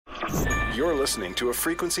You're listening to a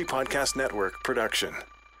Frequency Podcast Network production.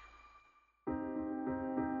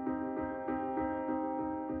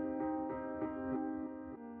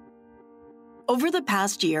 Over the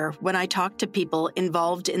past year, when I talked to people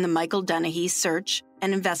involved in the Michael Dennehy search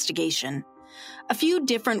and investigation, a few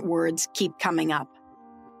different words keep coming up: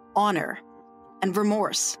 honor and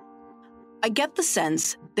remorse. I get the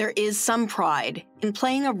sense there is some pride in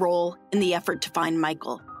playing a role in the effort to find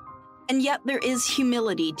Michael. And yet there is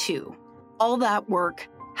humility too. All that work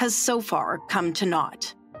has so far come to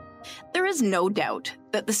naught. There is no doubt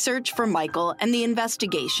that the search for Michael and the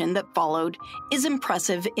investigation that followed is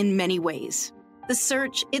impressive in many ways. The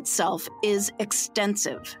search itself is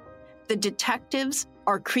extensive. The detectives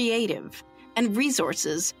are creative, and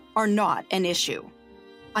resources are not an issue.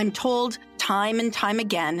 I'm told time and time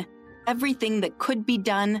again, everything that could be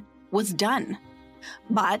done was done.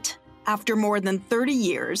 But after more than 30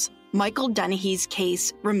 years, Michael Dennehy's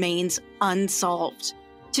case remains unsolved.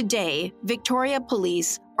 Today, Victoria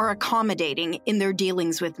Police are accommodating in their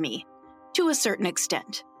dealings with me. To a certain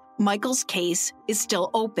extent, Michael's case is still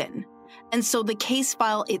open, and so the case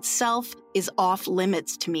file itself is off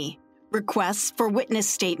limits to me. Requests for witness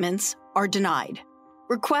statements are denied.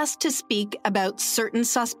 Requests to speak about certain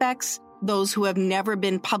suspects, those who have never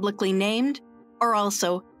been publicly named, are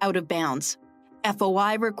also out of bounds.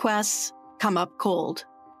 FOI requests come up cold.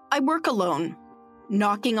 I work alone,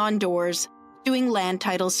 knocking on doors, doing land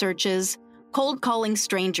title searches, cold calling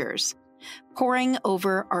strangers, poring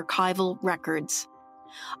over archival records.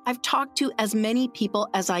 I've talked to as many people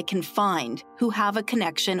as I can find who have a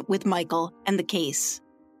connection with Michael and the case.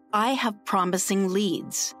 I have promising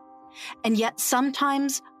leads, and yet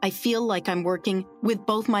sometimes I feel like I'm working with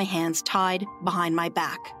both my hands tied behind my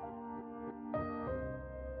back.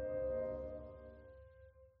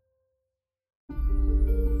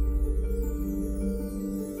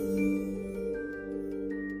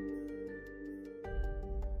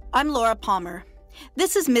 I'm Laura Palmer.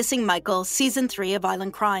 This is Missing Michael, Season 3 of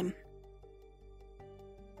Island Crime.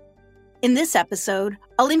 In this episode,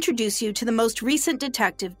 I'll introduce you to the most recent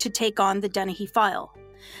detective to take on the Dennehy file,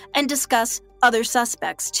 and discuss other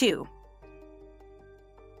suspects too.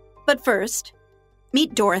 But first,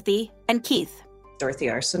 meet Dorothy and Keith. Dorothy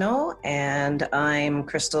Arsenault, and I'm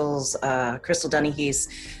Crystal Dennehy's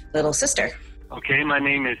little sister. Okay, my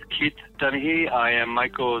name is Keith Dennehy. I am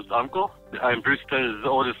Michael's uncle. I'm Brewster's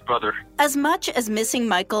oldest brother. As much as Missing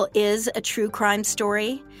Michael is a true crime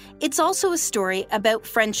story, it's also a story about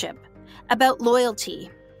friendship, about loyalty,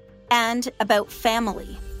 and about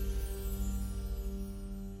family.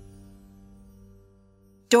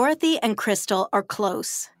 Dorothy and Crystal are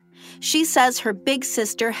close. She says her big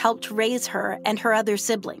sister helped raise her and her other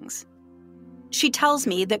siblings. She tells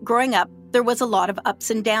me that growing up, there was a lot of ups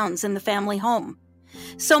and downs in the family home.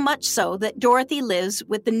 So much so that Dorothy lives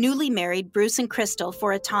with the newly married Bruce and Crystal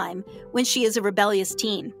for a time when she is a rebellious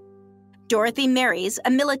teen. Dorothy marries a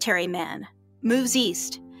military man, moves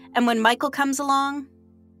east, and when Michael comes along...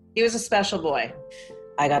 He was a special boy.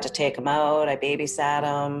 I got to take him out, I babysat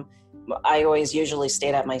him. I always usually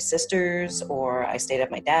stayed at my sister's or I stayed at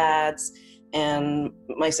my dad's. And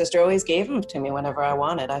my sister always gave him to me whenever I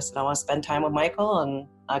wanted. I said, I want to spend time with Michael, and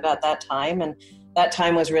I got that time. And that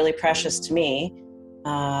time was really precious to me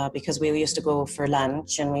because we used to go for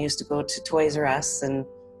lunch and we used to go to Toys R Us and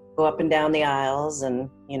go up and down the aisles. And,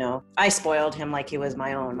 you know, I spoiled him like he was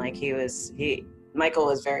my own. Michael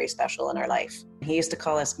was very special in our life. He used to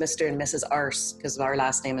call us Mr. and Mrs. Arse because our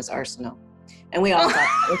last name is Arsenault. And we all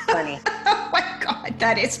thought it was funny. Oh my God,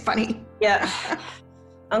 that is funny. Yeah.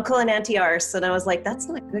 Uncle and Auntie Arse, and I was like, that's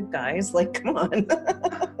not good, guys. Like, come on.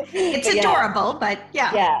 It's adorable, but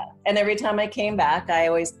yeah. Yeah, and every time I came back, I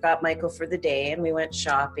always got Michael for the day, and we went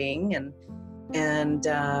shopping, and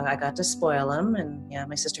I got to spoil him, and yeah,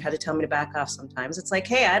 my sister had to tell me to back off sometimes. It's like,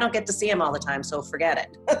 hey, I don't get to see him all the time, so forget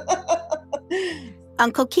it.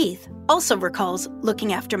 Uncle Keith also recalls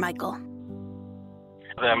looking after Michael.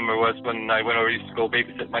 There was when I went over to go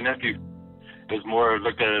babysit my nephew. It was more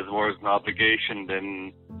looked at as more as an obligation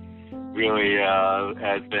than really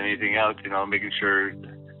as anything else, you know, making sure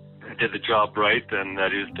I did the job right and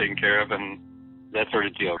that he was taken care of and that sort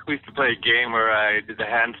of deal. We used to play a game where I did the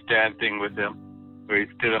handstand thing with him, where he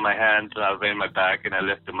stood on my hands and I was laying on my back and I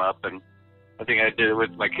lift him up, and I think I did it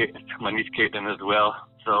with my niece Caitlin as well.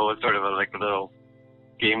 So it was sort of like a little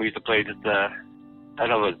game we used to play, just I don't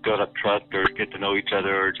know, it was build up trust or get to know each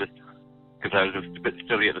other, or just because I was just a bit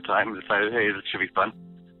silly at the time and decided, hey, this should be fun.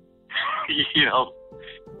 You know,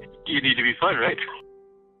 you need to be fun, right?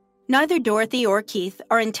 Neither Dorothy or Keith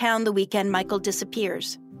are in town the weekend Michael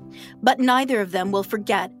disappears, but neither of them will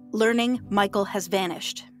forget learning Michael has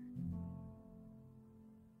vanished.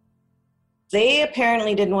 They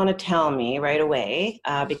apparently didn't want to tell me right away.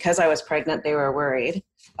 Because I was pregnant, they were worried.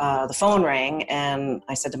 The phone rang, and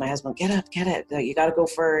I said to my husband, get up, get it. You got to go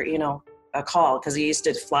for, a call, because he used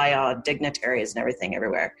to fly dignitaries and everything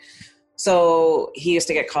everywhere. So he used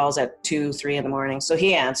to get calls at 2, 3 in the morning. So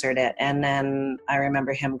he answered it. And then I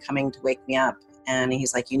remember him coming to wake me up, and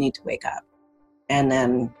he's like, you need to wake up. And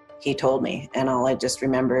then he told me, and all I just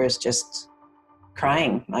remember is just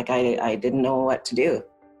crying. Like I didn't know what to do.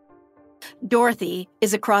 Dorothy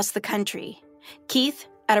is across the country. Keith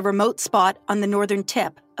at a remote spot on the northern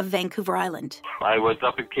tip of Vancouver Island. I was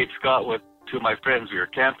up in Cape Scott with 2 of my friends. We were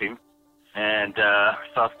camping, and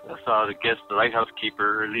saw the lighthouse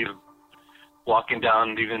keeper walking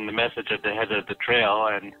down, leaving the message at the head of the trail,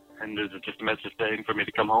 and there's just a message saying for me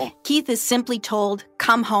to come home. Keith is simply told,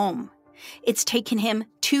 come home. It's taken him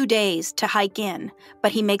 2 days to hike in,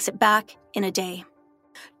 but he makes it back in a day.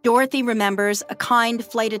 Dorothy remembers a kind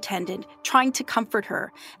flight attendant trying to comfort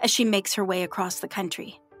her as she makes her way across the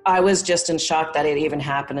country. I was just in shock that it even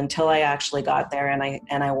happened until I actually got there and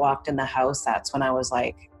I walked in the house. That's when I was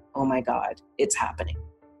like, oh my God, it's happening.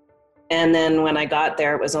 And then when I got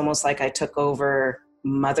there, it was almost like I took over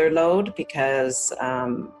mother load, because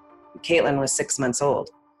Caitlin was 6 months old.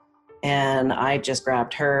 And I just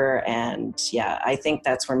grabbed her, and I think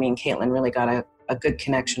that's where me and Caitlin really got a good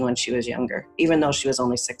connection when she was younger. Even though she was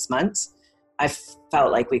only 6 months, I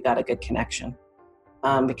felt like we got a good connection,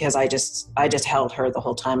 because I just held her the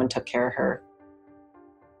whole time and took care of her.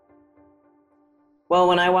 Well,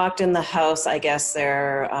 when I walked in the house, I guess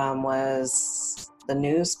there was the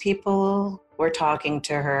news people were talking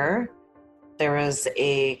to her. There was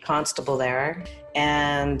a constable there,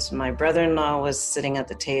 and my brother-in-law was sitting at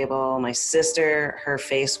the table. My sister, her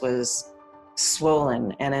face was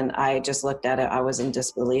swollen, and then I just looked at it. I was in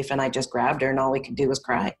disbelief, and I just grabbed her, and all we could do was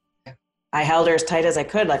cry. I held her as tight as I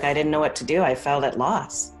could, like I didn't know what to do. I felt at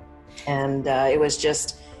loss, and it was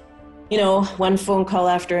just, one phone call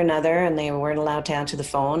after another, and they weren't allowed to answer the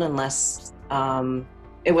phone unless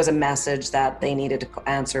it was a message that they needed to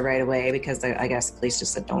answer right away, because I guess the police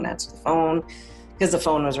just said, don't answer the phone, because the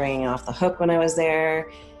phone was ringing off the hook when I was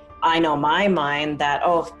there. I know my mind that,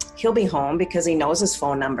 he'll be home because he knows his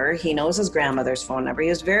phone number. He knows his grandmother's phone number. He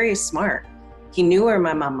was very smart. He knew where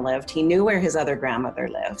my mom lived. He knew where his other grandmother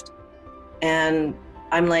lived. And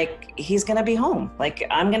I'm like, he's going to be home. Like,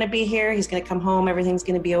 I'm going to be here. He's going to come home. Everything's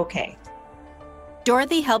going to be okay.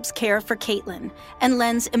 Dorothy helps care for Caitlin and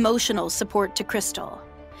lends emotional support to Crystal.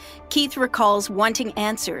 Keith recalls wanting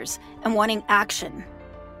answers and wanting action.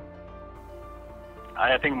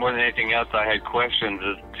 I think more than anything else, I had questions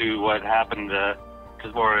as to what happened.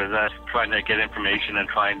 Just more of that, trying to get information and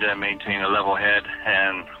trying to maintain a level head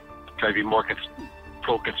and try to be more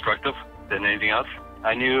pro-constructive than anything else.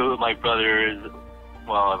 I knew my brother and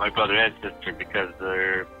sister, because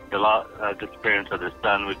the disappearance of their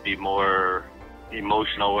son would be more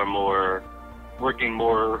emotional, or working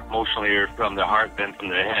more emotionally or from the heart than from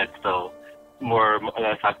the head. So more or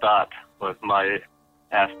less I thought was my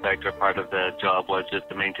aspect or part of the job was just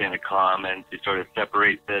to maintain a calm and to sort of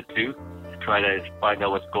separate the two, try to find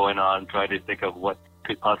out what's going on, try to think of what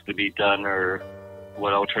could possibly be done or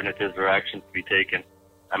what alternatives or actions to be taken.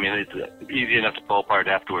 I mean, it's easy enough to fall apart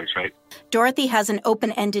afterwards, right? Dorothy has an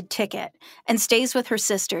open-ended ticket and stays with her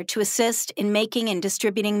sister to assist in making and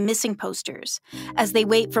distributing missing posters as they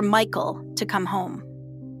wait for Michael to come home.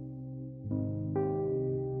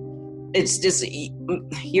 It's just,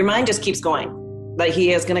 your mind just keeps going. Like,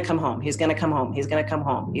 he is going to come home. He's going to come home. He's going to come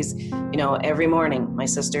home. He's, every morning, my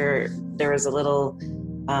sister, there was a little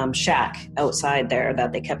shack outside there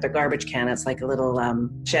that they kept their garbage can. It's like a little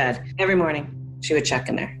shed. Every morning, she would check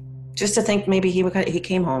in there just to think maybe he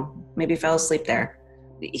came home, maybe fell asleep there.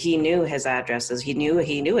 He knew his addresses. He knew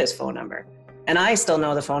his phone number. And I still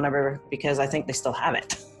know the phone number because I think they still have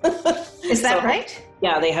it. Is that right?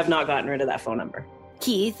 Yeah, they have not gotten rid of that phone number.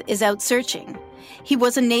 Keith is out searching. He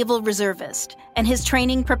was a naval reservist, and his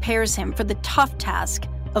training prepares him for the tough task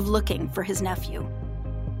of looking for his nephew.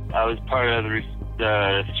 I was part of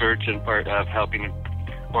the search and part of helping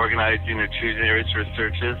organizing and choosing areas for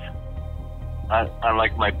searches.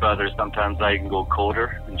 Unlike my brother, sometimes I can go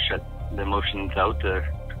colder and shut the emotions out,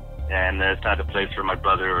 and it's not a place for my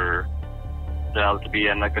brother or to be.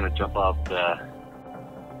 I'm not going to jump off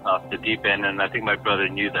the deep end, and I think my brother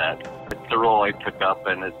knew that. It's the role I took up,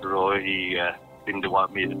 and it's the role he seemed to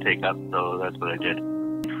want me to take up, so that's what I did.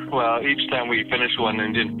 Well, each time we finished one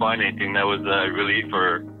and didn't find anything, that was a relief,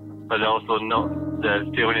 but also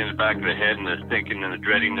the feeling in the back of the head and the thinking and the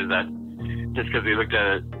dreading is that just because we looked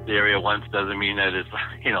at the area once doesn't mean that it's,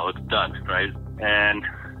 it's done, right? And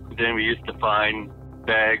then we used to find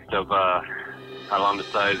bags of along the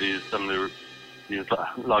side of some of these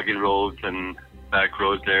logging roads and back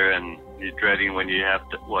roads there, and you're dreading when you have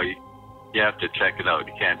to. Well, you have to check it out.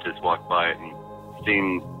 You can't just walk by it. And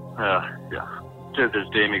seeing, to this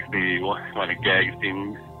day makes me want to gag.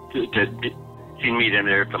 Seeing meat in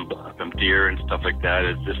there from deer and stuff like that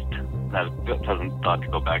is just not a pleasant thought to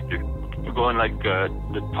go back to. We're going like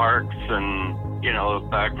the parks and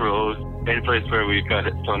back roads, any place where we've got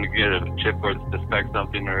someone to get a chip or suspect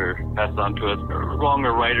something or pass on to us, or wrong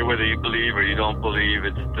or right, or whether you believe or you don't believe,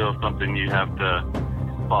 it's still something you have to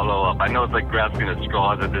follow up. I know it's like grasping at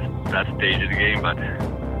straws at that stage of the game, but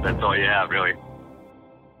that's all you have, really.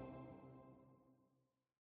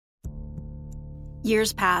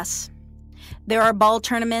 Years pass. There are ball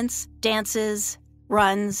tournaments, dances,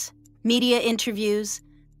 runs, media interviews,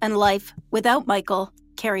 and life without Michael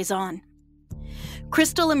carries on.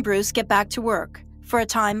 Crystal and Bruce get back to work, for a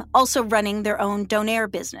time also running their own Donair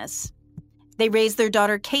business. They raise their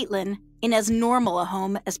daughter Caitlin in as normal a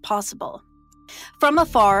home as possible. From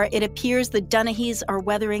afar, it appears the Donahys are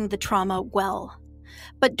weathering the trauma well.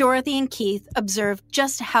 But Dorothy and Keith observe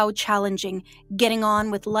just how challenging getting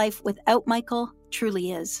on with life without Michael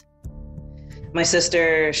truly is. My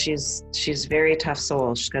sister, she's very tough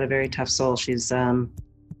soul. She's got a very tough soul. She's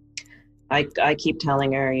I keep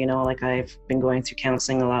telling her, like I've been going through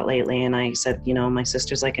counseling a lot lately, and I said, my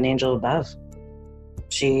sister's like an angel above.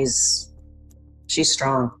 She's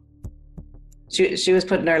strong. She was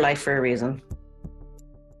put in our life for a reason.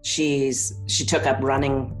 She took up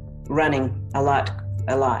running a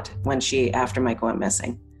lot when after Michael went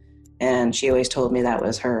missing, and she always told me that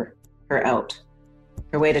was her out,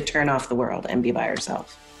 her way to turn off the world and be by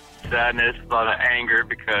herself. Sadness, a lot of anger,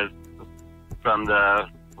 because from the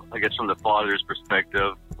father's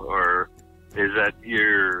perspective, or is that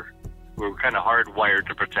we're kind of hardwired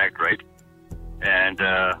to protect, right? And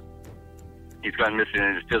he's gone missing,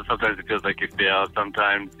 and sometimes it feels like you fail.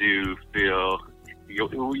 Sometimes you feel you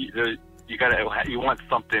want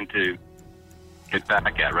something to get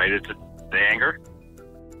back at, right? It's the anger.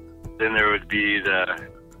 Then there would be the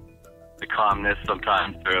calmness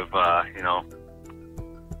sometimes, sort of,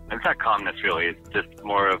 it's not calmness really. It's just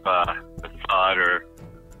more of a thought or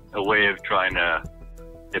a way of trying to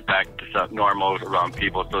get back to something normal around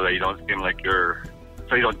people, so that you don't seem like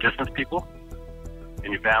so you don't distance people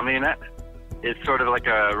and your family in that. It's sort of like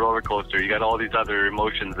a roller coaster. You got all these other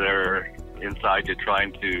emotions that are inside you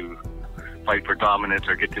trying to fight for dominance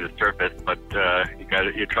or get to the surface, but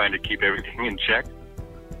you're trying to keep everything in check.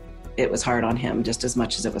 It was hard on him just as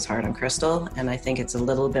much as it was hard on Crystal, and I think it's a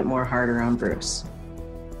little bit more harder on Bruce.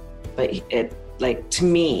 But to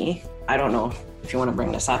me, I don't know if you want to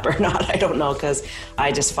bring this up or not, I don't know, because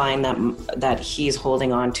I just find that he's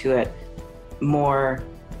holding on to it more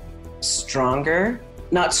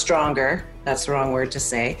not stronger, that's the wrong word to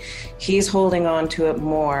say. He's holding on to it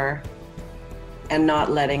more and not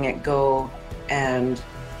letting it go and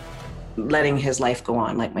letting his life go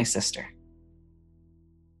on, like my sister.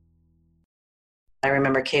 I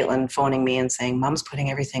remember Caitlin phoning me and saying, Mom's putting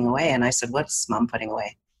everything away. And I said, what's Mom putting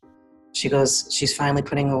away? She goes, she's finally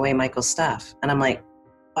putting away Michael's stuff. And I'm like,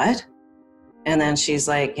 what? And then she's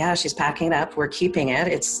like, yeah, she's packing it up. We're keeping it.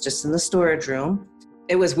 It's just in the storage room.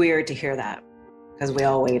 It was weird to hear that, because we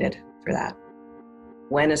all waited for that.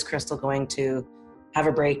 When is Crystal going to have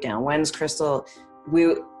a breakdown? When's Crystal?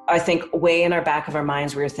 I think way in our back of our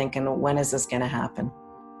minds, we were thinking, when is this going to happen?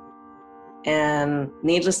 And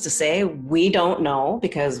needless to say, we don't know,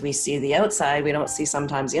 because we see the outside. We don't see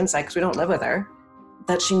sometimes the inside, because we don't live with her,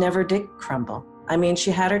 that she never did crumble. I mean, she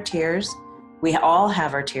had her tears. We all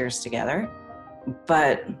have our tears together,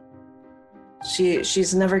 but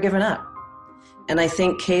she's never given up. And I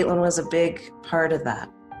think Caitlin was a big part of that,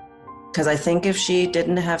 because I think if she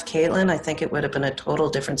didn't have Caitlin, I think it would have been a total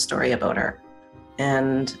different story about her.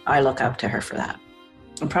 And I look up to her for that.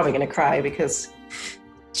 I'm probably going to cry because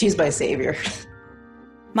she's my savior.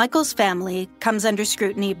 Michael's family comes under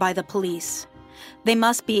scrutiny by the police. They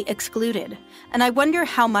must be excluded, and I wonder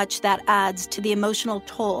how much that adds to the emotional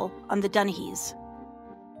toll on the Donahys.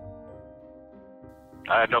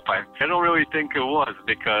 I don't really think it was,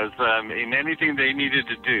 because in anything they needed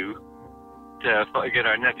to do to get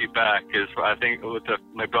our nephew back is, I think, with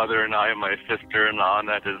my brother and I and my sister-in-law, and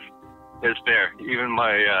that is fair. Even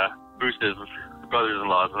my Bruce's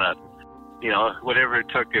brothers-in-laws and that. Whatever it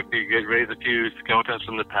took, if you could raise a few skeletons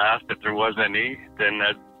from the past, if there was any, then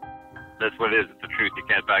that's what it is. It's the truth. You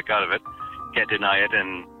can't back out of it. You can't deny it,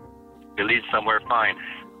 and it leads somewhere fine.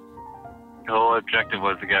 The whole objective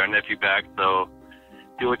was to get our nephew back, so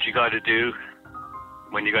do what you got to do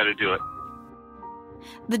when you got to do it.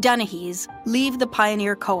 The Donahys leave the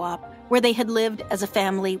Pioneer Co-op where they had lived as a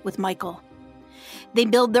family with Michael. They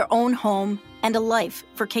build their own home and a life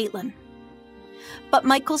for Caitlin. But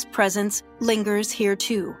Michael's presence lingers here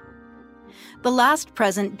too. The last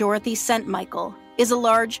present Dorothy sent Michael is a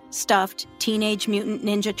large, stuffed Teenage Mutant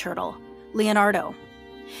Ninja Turtle, Leonardo.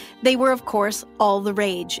 They were, of course, all the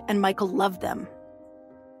rage, and Michael loved them.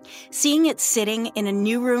 Seeing it sitting in a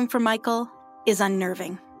new room for Michael is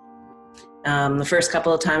unnerving. The first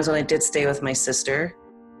couple of times when I did stay with my sister,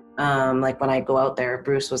 like when I go out there,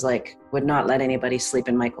 Bruce was like, would not let anybody sleep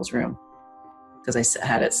in Michael's room because I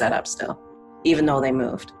had it set up still. Even though they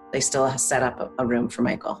moved, they still set up a room for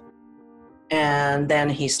Michael. And then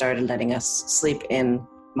he started letting us sleep in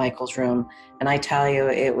Michael's room. And I tell you,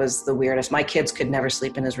 it was the weirdest. My kids could never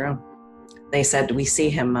sleep in his room. They said, "We see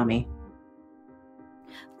him, Mommy."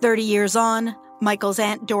 30 years on, Michael's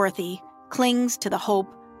Aunt Dorothy clings to the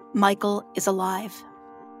hope Michael is alive.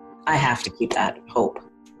 I have to keep that hope.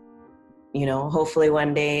 You know, hopefully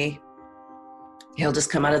one day he'll just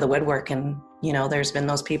come out of the woodwork and, you know, there's been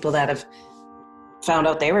those people that have found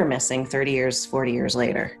out they were missing 30 years, 40 years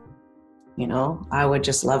later. You know, I would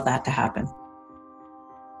just love that to happen.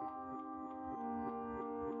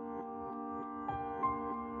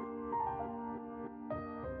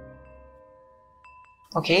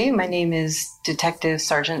 Okay, my name is Detective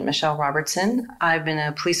Sergeant Michelle Robertson. I've been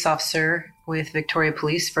a police officer with Victoria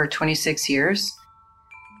Police for 26 years.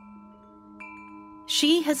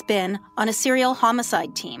 She has been on a serial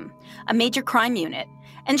homicide team, a major crime unit,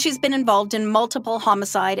 and she's been involved in multiple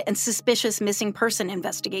homicide and suspicious missing person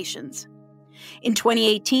investigations. In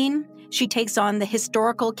 2018, she takes on the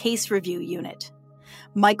Historical Case Review Unit.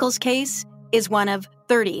 Michael's case is one of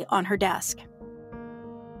 30 on her desk.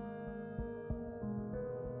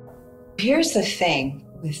 Here's the thing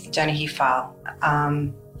with Dennehy File.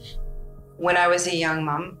 When I was a young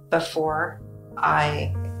mom, before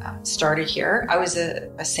I started here, I was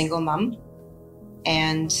a single mom,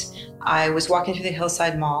 and I was walking through the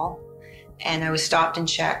Hillside Mall, and I was stopped and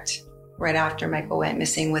checked right after Michael went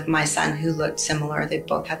missing with my son, who looked similar. They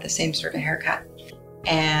both had the same sort of haircut.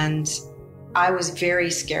 And I was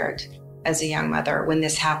very scared as a young mother when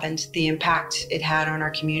this happened. The impact it had on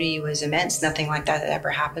our community was immense. Nothing like that had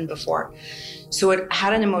ever happened before. So it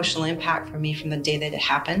had an emotional impact for me from the day that it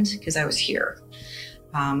happened, because I was here.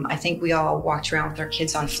 I think we all walked around with our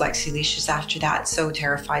kids on flexi leashes after that, so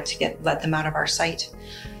terrified to let them out of our sight.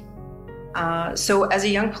 So as a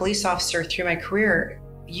young police officer through my career,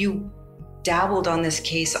 you dabbled on this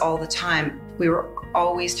case all the time. We were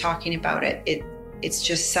always talking about it. It's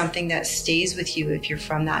just something that stays with you if you're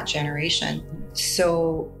from that generation.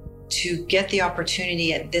 So to get the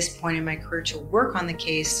opportunity at this point in my career to work on the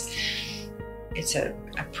case, it's a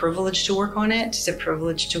privilege to work on it. It's a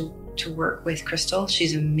privilege to work with Crystal.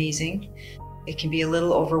 She's amazing. It can be a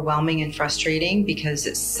little overwhelming and frustrating because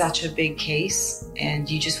it's such a big case and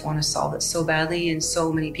you just want to solve it so badly, and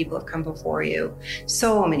so many people have come before you.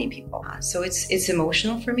 So many people. So it's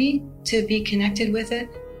emotional for me to be connected with it.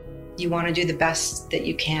 You want to do the best that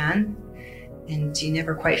you can, and you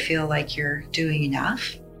never quite feel like you're doing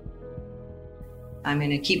enough. I'm going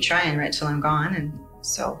to keep trying right till I'm gone, and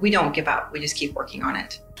so we don't give up. We just keep working on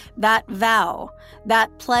it. That vow,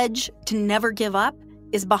 that pledge to never give up,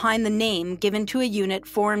 is behind the name given to a unit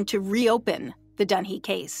formed to reopen the Dennehy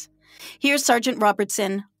case. Here's Sergeant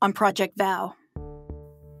Robertson on Project Vow.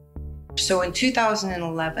 So in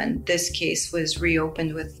 2011, this case was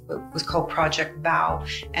reopened with what was called Project Vow,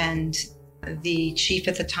 and the chief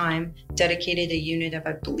at the time dedicated a unit of,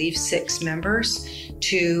 I believe, 6 members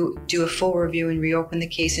to do a full review and reopen the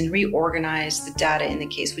case and reorganize the data in the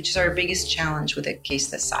case, which is our biggest challenge with a case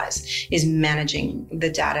this size, is managing the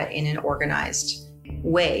data in an organized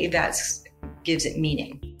way that gives it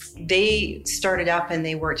meaning. They started up and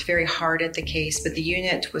they worked very hard at the case, but the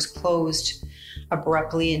unit was closed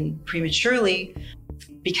abruptly and prematurely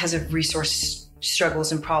because of resource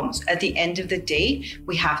struggles and problems. At the end of the day,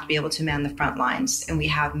 we have to be able to man the front lines, and we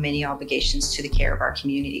have many obligations to the care of our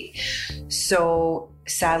community. So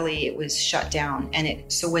sadly, it was shut down.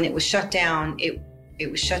 And so when it was shut down, it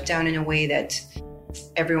was shut down in a way that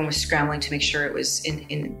everyone was scrambling to make sure it was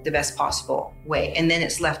in the best possible way. And then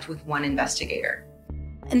it's left with one investigator.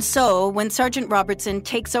 And so when Sergeant Robertson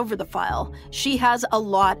takes over the file, she has a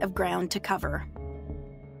lot of ground to cover.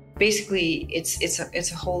 Basically,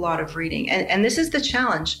 it's a whole lot of reading. And this is the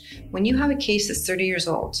challenge. When you have a case that's 30 years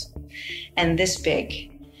old and this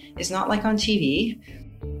big, it's not like on TV,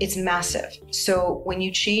 it's massive. So when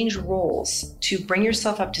you change roles to bring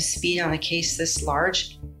yourself up to speed on a case this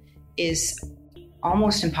large is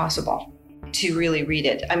almost impossible. to really read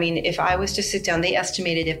it. I mean, if I was to sit down, they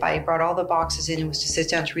estimated if I brought all the boxes in and was to sit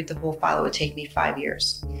down to read the whole file, it would take me 5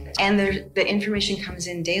 years. And the information comes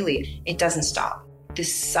in daily. It doesn't stop. The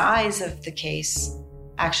size of the case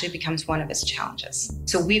actually becomes one of its challenges.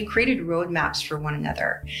 So we've created roadmaps for one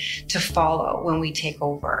another to follow when we take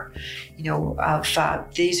over,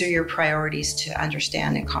 these are your priorities to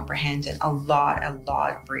understand and comprehend, and a lot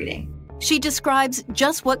of reading. She describes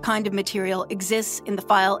just what kind of material exists in the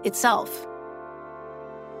file itself.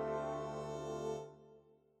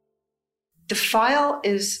 The file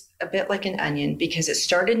is a bit like an onion because it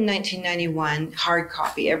started in 1991, hard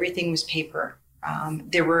copy, everything was paper.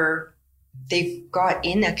 They got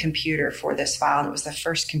in a computer for this file, and it was the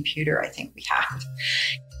first computer I think we had.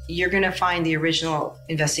 You're going to find the original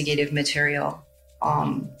investigative material,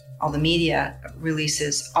 all the media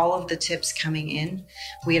releases, all of the tips coming in.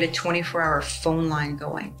 We had a 24-hour phone line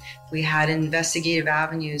going. We had investigative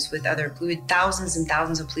avenues we had thousands and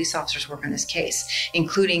thousands of police officers work on this case,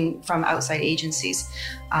 including from outside agencies.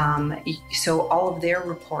 So all of their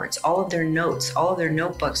reports, all of their notes, all of their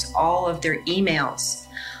notebooks, all of their emails,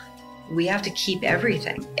 we have to keep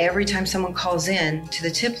everything. Every time someone calls in to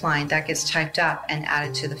the tip line, that gets typed up and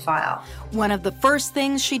added to the file. One of the first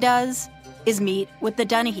things she does is meet with the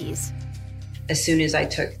Dennehy's. As soon as I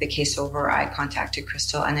took the case over, I contacted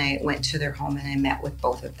Crystal and I went to their home and I met with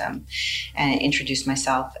both of them and I introduced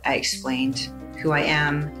myself. I explained who I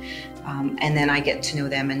am, and then I get to know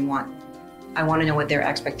them and I want to know what their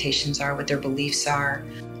expectations are, what their beliefs are,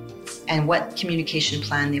 and what communication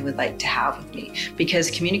plan they would like to have with me. Because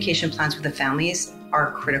communication plans with the families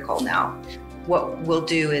are critical now. What we'll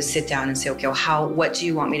do is sit down and say, okay, well, what do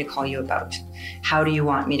you want me to call you about? How do you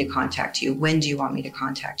want me to contact you? When do you want me to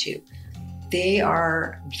contact you? They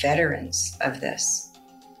are veterans of this.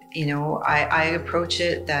 I approach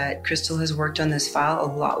it that Crystal has worked on this file a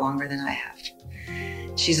lot longer than I have.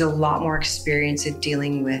 She's a lot more experienced at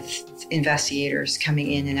dealing with investigators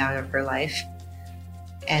coming in and out of her life.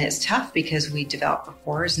 And it's tough because we develop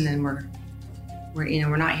rapport and then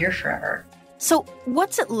we're not here forever. So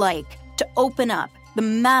what's it like to open up the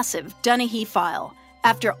massive Dennehy file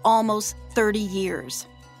after almost 30 years?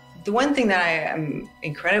 The one thing that I am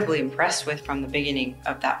incredibly impressed with from the beginning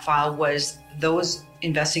of that file was those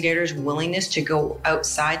investigators' willingness to go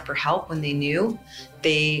outside for help when they knew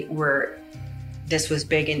this was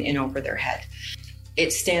big and in over their head.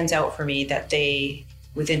 It stands out for me that they,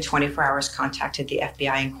 within 24 hours, contacted the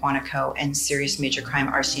FBI in Quantico and Serious Major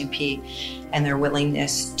Crime RCMP, and their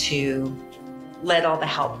willingness to let all the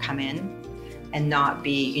help come in and not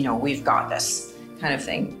be, we've got this kind of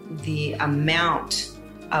thing. The amount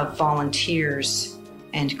of volunteers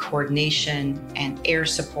and coordination and air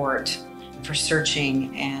support for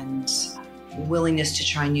searching and willingness to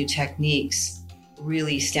try new techniques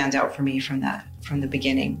really stands out for me from the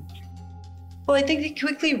beginning. Well, I think they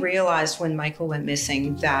quickly realized when Michael went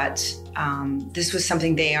missing that this was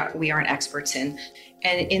something we aren't experts in.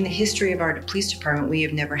 And in the history of our police department, we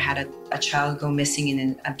have never had a child go missing in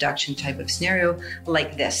an abduction type of scenario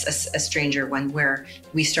like this, a stranger one, where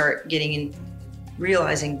we start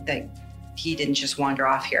realizing that he didn't just wander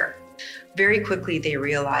off here. Very quickly, they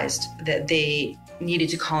realized that they needed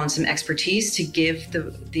to call in some expertise to give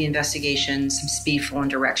the investigation some speed, flow, and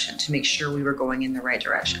direction to make sure we were going in the right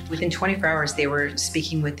direction. Within 24 hours, they were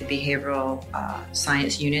speaking with the behavioral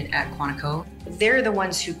science unit at Quantico. They're the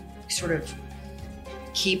ones who sort of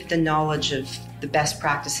keep the knowledge of the best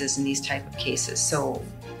practices in these type of cases. So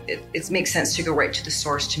it makes sense to go right to the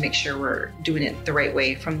source to make sure we're doing it the right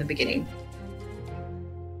way from the beginning.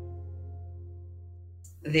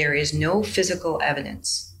 There is no physical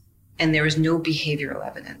evidence and there is no behavioral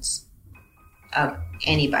evidence of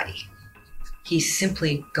anybody. He's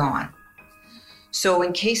simply gone. So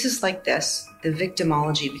in cases like this, the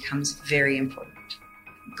victimology becomes very important.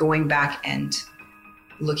 Going back and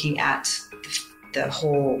looking at the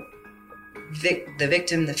whole, the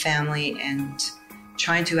victim, the family, and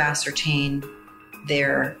trying to ascertain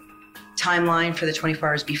their timeline for the 24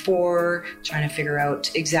 hours before, trying to figure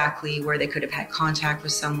out exactly where they could have had contact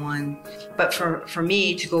with someone. But for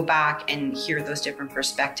me to go back and hear those different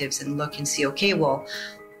perspectives and look and see, okay, well,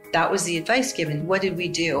 that was the advice given. What did we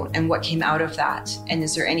do? And what came out of that? And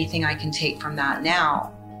is there anything I can take from that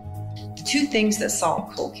now? The two things that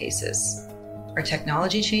solve cold cases are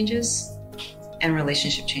technology changes and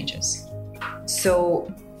relationship changes.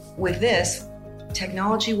 So with this,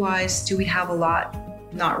 technology-wise, do we have a lot?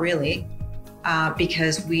 Not really,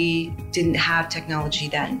 because we didn't have technology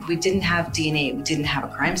then. We didn't have DNA. We didn't have a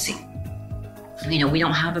crime scene. We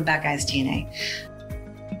don't have a bad guy's DNA.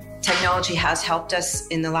 Technology has helped us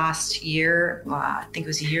in the last year. I think it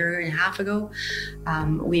was a year and a half ago.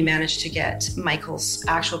 We managed to get Michael's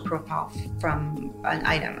actual profile from an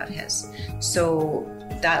item of his. So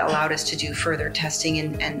that allowed us to do further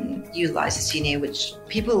testing and utilize his DNA, which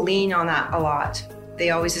people lean on that a lot.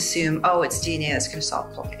 They always assume, oh, it's DNA that's going to solve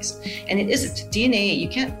the whole case. And it isn't. DNA, you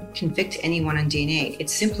can't convict anyone on DNA.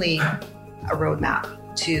 It's simply a roadmap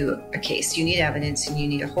to a case. You need evidence and you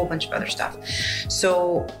need a whole bunch of other stuff.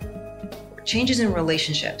 So changes in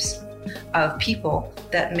relationships of people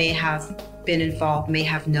that may have been involved, may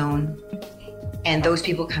have known, and those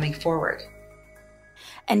people coming forward.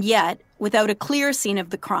 And yet, without a clear scene of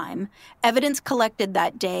the crime, evidence collected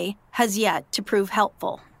that day has yet to prove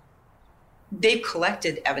helpful. They've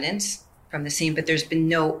collected evidence from the scene, but there's been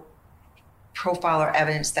no profile or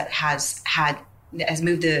evidence that has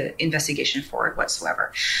moved the investigation forward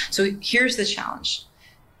whatsoever. So here's the challenge.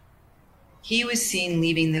 He was seen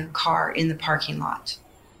leaving the car in the parking lot.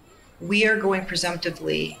 We are going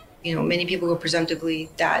presumptively, many people go presumptively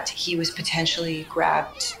that he was potentially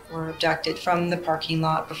grabbed or abducted from the parking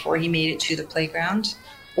lot before he made it to the playground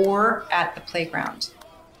or at the playground.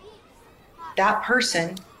 That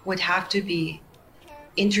person would have to be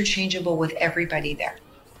interchangeable with everybody there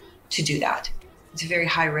to do that. It's a very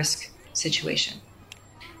high risk situation.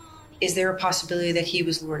 Is there a possibility that he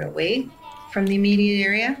was lured away from the immediate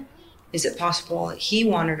area? Is it possible he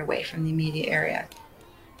wandered away from the immediate area?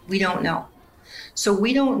 We don't know. So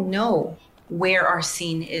we don't know where our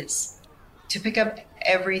scene is. To pick up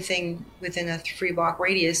everything within a 3-block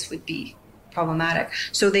radius would be problematic.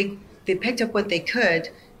 So they picked up what they could,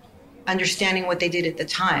 understanding what they did at the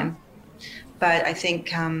time. But I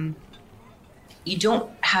think you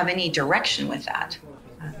don't have any direction with that.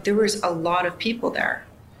 There was a lot of people there.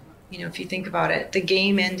 If you think about it, the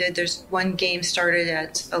game ended. There's one game started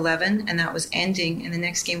at 11 and that was ending, and the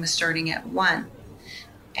next game was starting at 1.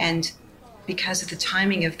 And because of the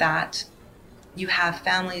timing of that, you have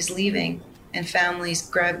families leaving and families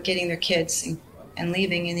getting their kids and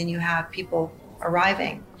leaving, and then you have people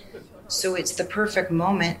arriving. So it's the perfect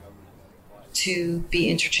moment to be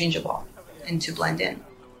interchangeable and to blend in.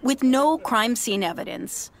 With no crime scene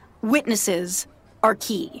evidence, witnesses are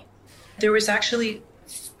key. There was actually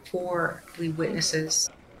 4 witnesses,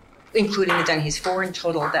 including the Dennehy's, 4 in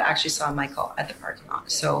total that actually saw Michael at the parking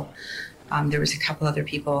lot. So there was a couple other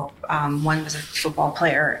people. One was a football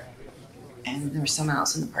player, and there was someone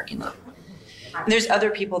else in the parking lot. And there's other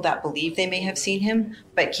people that believe they may have seen him,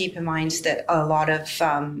 but keep in mind that a lot of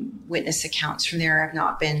witness accounts from there have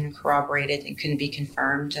not been corroborated and couldn't be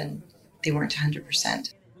confirmed, and they weren't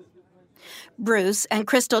 100%. Bruce and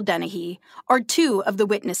Crystal Dennehy are 2 of the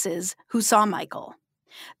witnesses who saw Michael.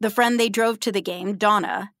 The friend they drove to the game,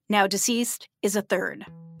 Donna, now deceased, is a 3rd.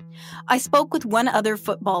 I spoke with one other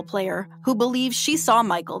football player who believes she saw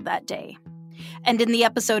Michael that day. And in the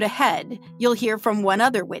episode ahead, you'll hear from one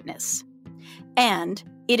other witness. And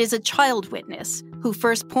it is a child witness who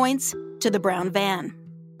first points to the brown van.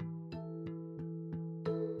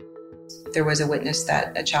 There was a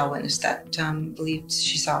child witness that believed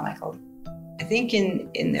she saw Michael. I think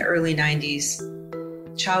in the early 90s,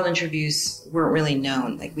 child interviews weren't really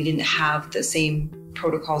known. We didn't have the same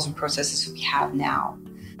protocols and processes we have now.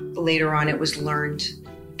 Later on, it was learned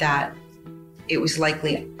that it was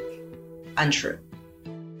likely untrue.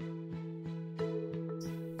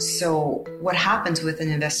 So what happens with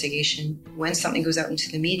an investigation, when something goes out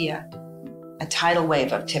into the media, a tidal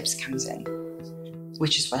wave of tips comes in,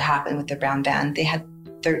 which is what happened with the brown van. They had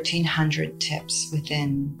 1,300 tips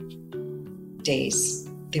within days.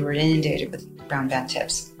 They were inundated with brown van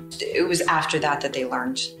tips. It was after that they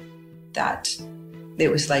learned that it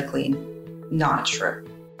was likely not true,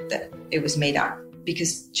 that it was made up,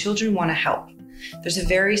 because children want to help. There's a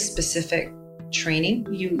very specific training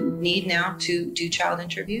you need now to do child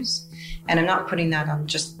interviews, and I'm not putting that on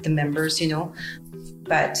just the members,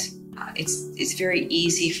 but it's very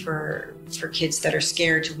easy for kids that are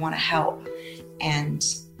scared to want to help and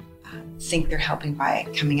think they're helping by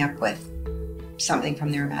coming up with something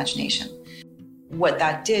from their imagination. What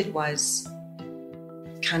that did was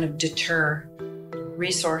kind of deter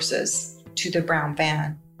resources to the brown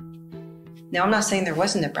van. Now, I'm not saying there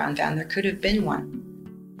wasn't a brown van. There could have been one.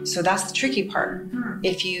 So that's the tricky part.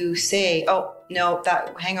 If you say, oh, no,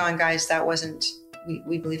 hang on, guys, that wasn't,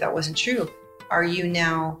 we believe that wasn't true. Are you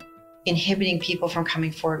now inhibiting people from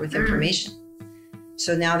coming forward with information?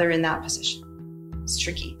 So now they're in that position. It's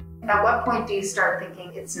tricky. At what point do you start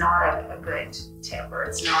thinking it's not a good tip, or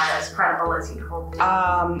it's not as credible as you hoped?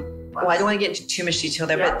 Well, I don't want to get into too much detail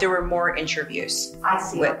there, but there were more interviews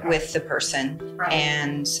with the person,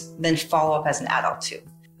 and then follow up as an adult too.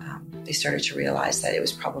 they started to realize that it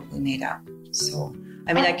was probably made up. So,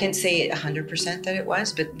 I mean, I can't say 100% that it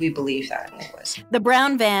was, but we believe that it was. The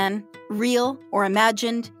brown van, real or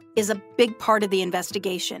imagined, is a big part of the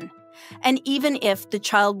investigation. And even if the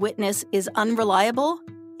child witness is unreliable,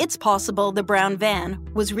 it's possible the brown van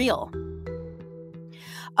was real.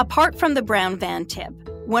 Apart from the brown van tip,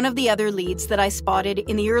 one of the other leads that I spotted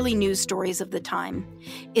in the early news stories of the time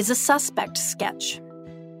is a suspect sketch.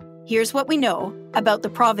 Here's what we know about the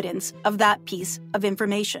provenance of that piece of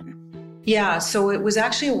information. Yeah, so it was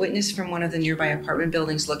actually a witness from one of the nearby apartment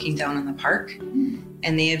buildings looking down on the park.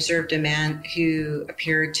 And they observed a man who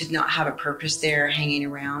appeared to not have a purpose there, hanging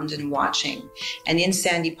around and watching. And in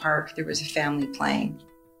Sandy Park, there was a family playing.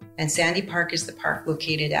 And Sandy Park is the park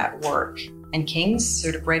located at Warwick and Kings,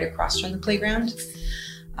 sort of right across from the playground.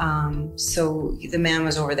 So the man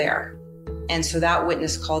was over there. And so that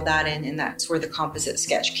witness called that in, and that's where the composite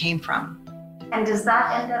sketch came from. And does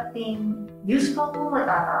that end up being useful,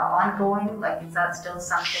 ongoing? Like, is that still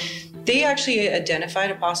something? They actually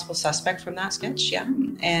identified a possible suspect from that sketch, yeah.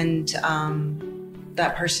 And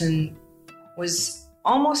that person was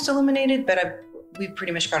almost eliminated, but we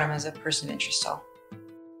pretty much got him as a person of interest. So,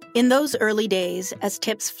 in those early days, as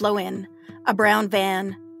tips flow in, a brown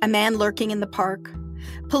van, a man lurking in the park,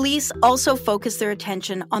 police also focus their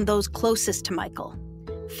attention on those closest to Michael.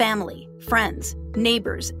 Family, friends,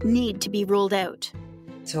 neighbors need to be ruled out.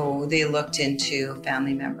 So they looked into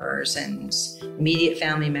family members and immediate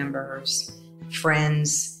family members,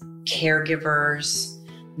 friends, caregivers,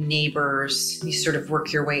 neighbors. You sort of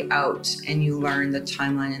work your way out and you learn the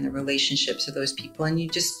timeline and the relationships of those people, and you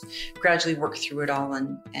just gradually work through it all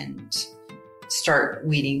and start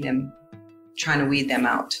weeding them, trying to weed them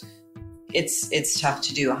out. It's tough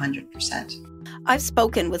to do 100%. I've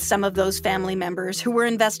spoken with some of those family members who were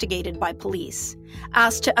investigated by police,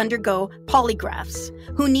 asked to undergo polygraphs,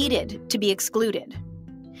 who needed to be excluded.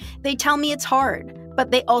 They tell me it's hard, but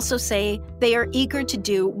they also say they are eager to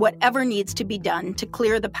do whatever needs to be done to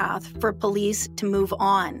clear the path for police to move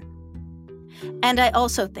on. And I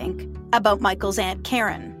also think about Michael's Aunt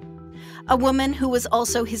Karen, a woman who was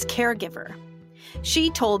also his caregiver. She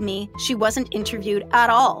told me she wasn't interviewed at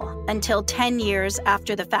all until 10 years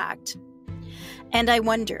after the fact. And I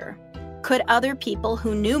wonder, could other people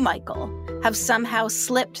who knew Michael have somehow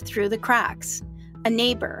slipped through the cracks? A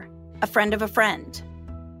neighbor, a friend of a friend.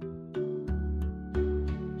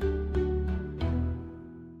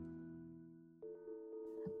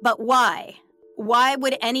 But why? Why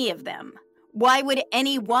would any of them? Why would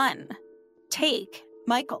anyone take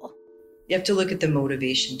Michael? You have to look at the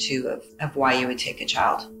motivation, too, of why you would take a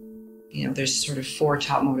child. You know, there's sort of 4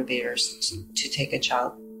 top motivators to take a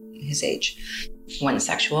child his age. One is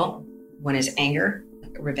sexual, one is anger,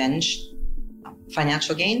 revenge,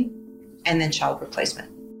 financial gain, and then child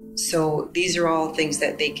replacement. So these are all things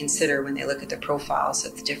that they consider when they look at the profiles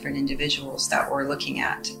of the different individuals that we're looking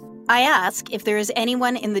at. I ask if there is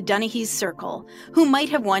anyone in the Dunahee circle who might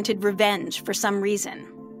have wanted revenge for some reason.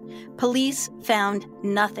 Police found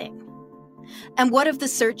nothing. And what of the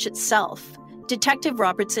search itself? Detective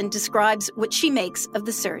Robertson describes what she makes of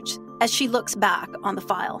the search as she looks back on the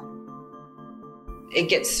file. It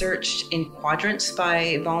gets searched in quadrants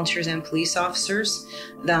by volunteers and police officers.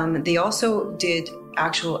 They also did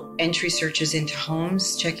actual entry searches into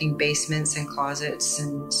homes, checking basements and closets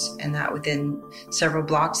and that within several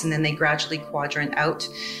blocks. And then they gradually quadrant out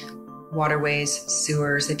waterways,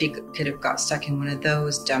 sewers, if you could have got stuck in one of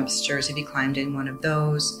those, dumpsters, if you climbed in one of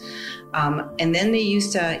those. And then they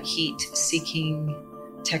used a heat-seeking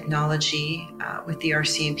technology with the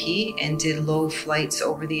RCMP and did low flights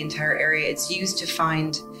over the entire area. It's used to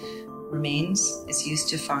find remains. It's used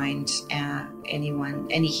to find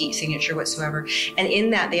any heat signature whatsoever. And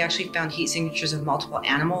in that, they actually found heat signatures of multiple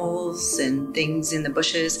animals and things in the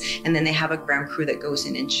bushes. And then they have a ground crew that goes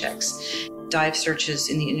in and checks. Dive searches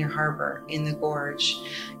in the Inner Harbor, in the Gorge,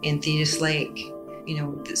 in Thetis Lake. You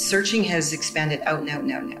know, the searching has expanded out and out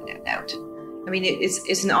and out and out and out. I mean,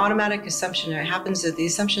 it's an automatic assumption. The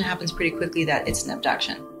assumption happens pretty quickly that it's an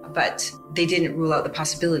abduction. But they didn't rule out the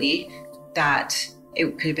possibility that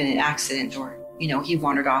it could have been an accident or, you know, he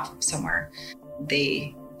wandered off somewhere.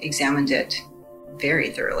 They examined it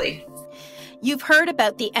very thoroughly. You've heard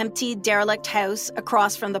about the empty, derelict house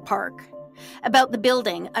across from the park, about the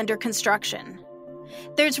building under construction.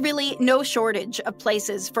 There's really no shortage of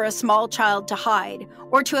places for a small child to hide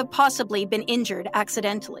or to have possibly been injured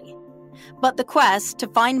accidentally. But the quest to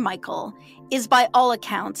find Michael is by all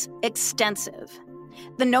accounts extensive.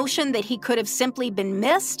 The notion that he could have simply been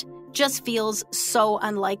missed just feels so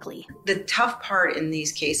unlikely. The tough part in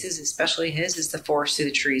these cases, especially his, is the forest through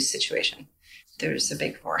the trees situation. There's a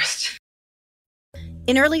big forest.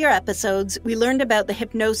 In earlier episodes, we learned about the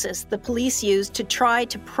hypnosis the police used to try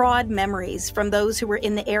to prod memories from those who were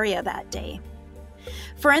in the area that day.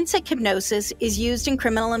 Forensic hypnosis is used in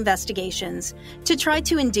criminal investigations to try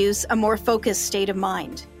to induce a more focused state of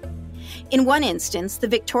mind. In one instance, the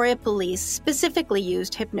Victoria Police specifically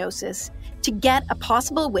used hypnosis to get a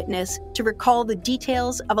possible witness to recall the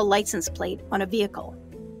details of a license plate on a vehicle.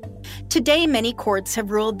 Today, many courts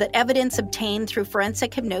have ruled that evidence obtained through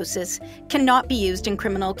forensic hypnosis cannot be used in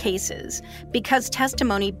criminal cases because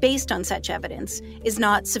testimony based on such evidence is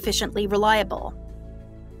not sufficiently reliable.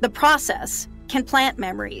 The process can plant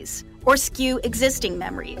memories or skew existing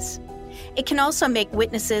memories. It can also make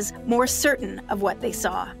witnesses more certain of what they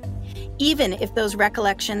saw, even if those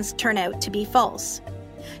recollections turn out to be false.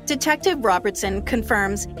 Detective Robertson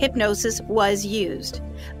confirms hypnosis was used,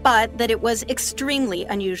 but that it was extremely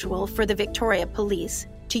unusual for the Victoria Police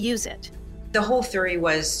to use it. The whole theory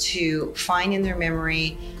was to find in their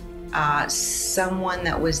memory someone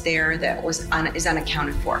that was there that is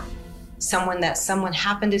unaccounted for. Someone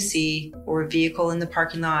happened to see, or a vehicle in the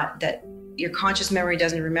parking lot that your conscious memory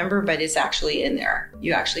doesn't remember, but it's actually in there.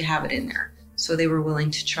 You actually have it in there. So they were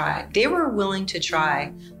willing to try. They were willing to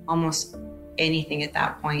try almost anything at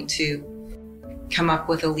that point to come up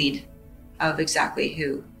with a lead of exactly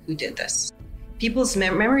who did this. People's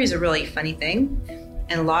memory is a really funny thing,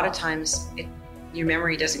 and a lot of times your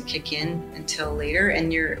memory doesn't kick in until later,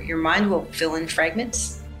 and your mind will fill in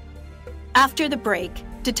fragments. After the break,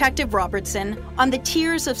 Detective Robertson on the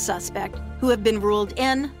tiers of suspect who have been ruled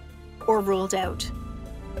in or ruled out.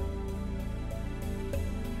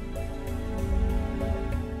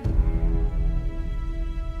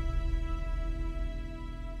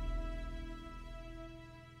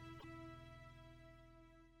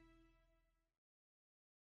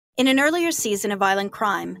 In an earlier season of Violent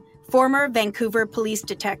Crime, former Vancouver police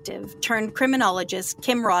detective turned criminologist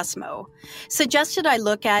Kim Rossmo suggested I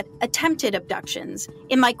look at attempted abductions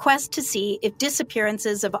in my quest to see if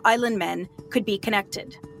disappearances of island men could be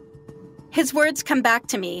connected. His words come back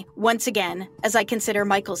to me once again as I consider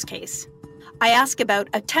Michael's case. I ask about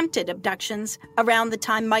attempted abductions around the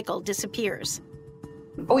time Michael disappears.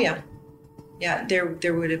 Oh yeah,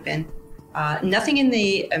 there would have been. Nothing in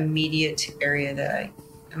the immediate area that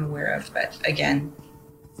I'm aware of, but again,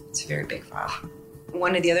 it's a very big file.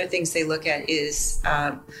 One of the other things they look at is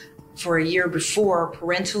for a year before,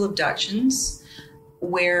 parental abductions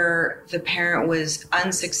where the parent was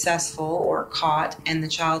unsuccessful or caught and the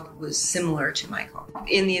child was similar to Michael,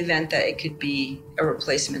 in the event that it could be a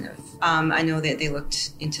replacement of. I know that they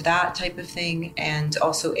looked into that type of thing, and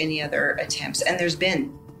also any other attempts. And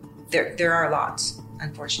there are lots,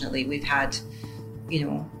 unfortunately. We've had,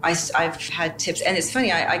 I've had tips, and it's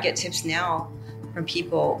funny, I get tips now from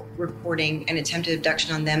people reporting an attempted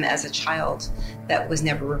abduction on them as a child that was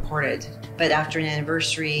never reported. But after an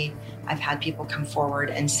anniversary, I've had people come forward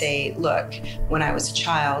and say, look, when I was a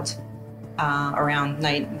child, around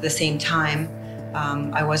the same time,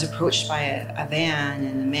 I was approached by a van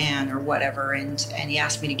and a man or whatever, and he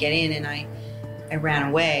asked me to get in, and I ran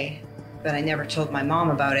away, but I never told my mom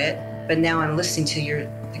about it. But now I'm listening to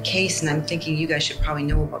the case, and I'm thinking you guys should probably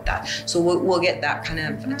know about that. So we'll get that kind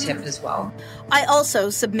of a tip as well. I also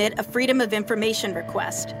submit a Freedom of Information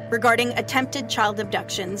request regarding attempted child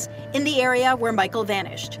abductions in the area where Michael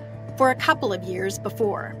vanished for a couple of years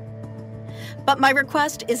before. But my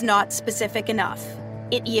request is not specific enough.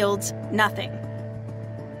 It yields nothing.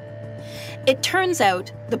 It turns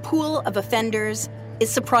out the pool of offenders is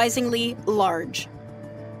surprisingly large.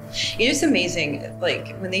 It is amazing,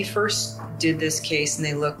 like when they first did this case and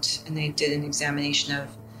they looked and they did an examination of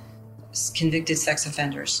convicted sex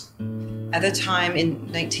offenders. At the time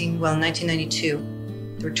in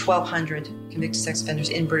 1992, there were 1,200 convicted sex offenders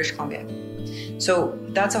in British Columbia. So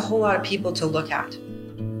that's a whole lot of people to look at.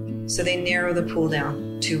 So they narrow the pool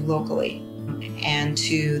down to locally and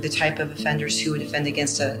to the type of offenders who would offend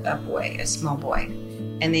against a small boy.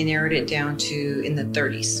 And they narrowed it down to in the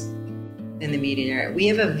 30s in the median area. We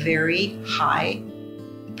have a very high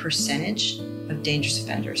percentage of dangerous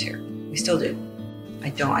offenders here. We still do. I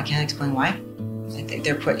can't explain why. I think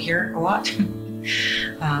they're put here a lot,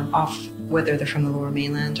 off whether they're from the Lower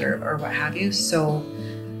Mainland or what have you. So,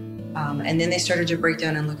 and then they started to break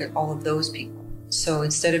down and look at all of those people. So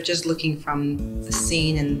instead of just looking from the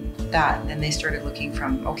scene and that, then they started looking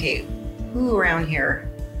from, okay, who around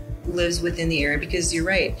here lives within the area? Because you're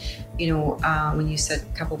right, when you said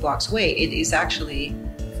a couple blocks away, it is actually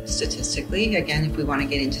statistically, again, if we want to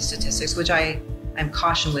get into statistics, which I'm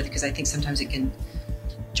cautioned with because I think sometimes it can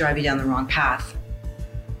drive you down the wrong path.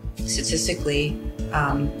 Statistically,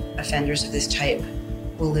 offenders of this type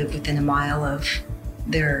will live within a mile of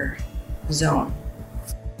their zone.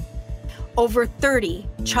 Over 30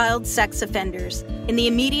 child sex offenders in the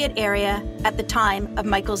immediate area at the time of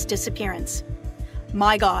Michael's disappearance.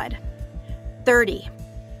 My God, 30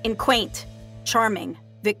 in quaint, charming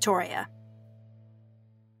Victoria.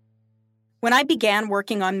 When I began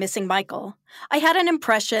working on Missing Michael, I had an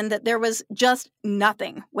impression that there was just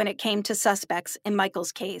nothing when it came to suspects in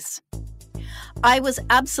Michael's case. I was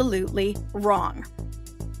absolutely wrong.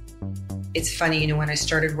 It's funny, when I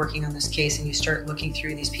started working on this case and you start looking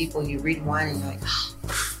through these people, you read one and you're like, oh,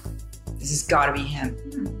 this has got to be him.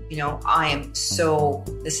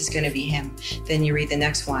 This is going to be him. Then you read the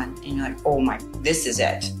next one and you're like, oh my, this is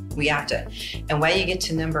it. We have to. And when you get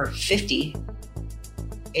to number 50,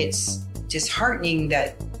 it's disheartening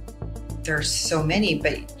that there's so many,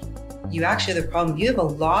 but you actually have the problem. You have a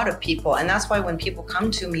lot of people. And that's why when people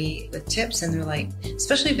come to me with tips and they're like,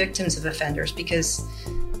 especially victims of offenders, because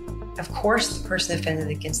of course the person offended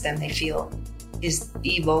against them, they feel is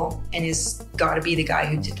evil and is got to be the guy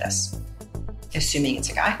who did this, assuming it's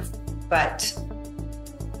a guy. But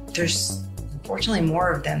there's unfortunately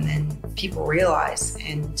more of them than people realize.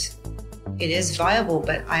 And it is viable,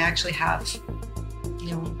 but I actually have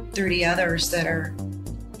 30 others that are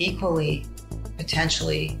equally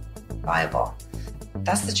potentially viable.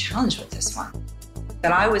 That's the challenge with this one.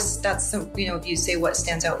 If you say what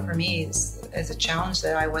stands out for me is as a challenge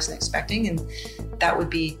that I wasn't expecting, and that would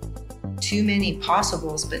be too many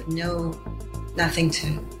possibles, but nothing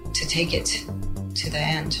to take it to the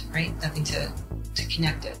end, right? Nothing to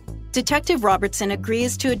connect it. Detective Robertson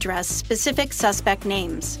agrees to address specific suspect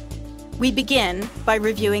names. We begin by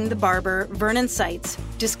reviewing the barber Vernon Seitz,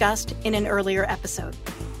 discussed in an earlier episode.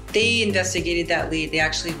 They investigated that lead. They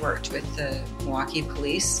actually worked with the Milwaukee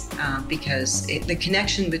police because the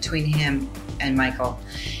connection between him and Michael,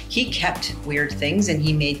 he kept weird things and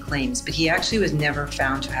he made claims, but he actually was never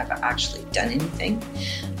found to have actually done anything.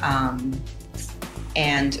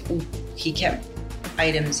 And he kept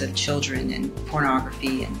items of children and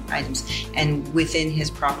pornography and items. And within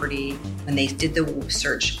his property, when they did the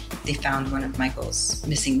search, they found one of Michael's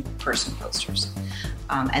missing person posters.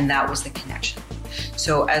 And that was the connection.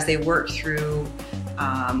 So as they worked through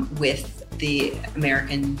with the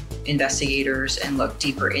American investigators and looked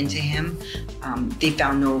deeper into him, they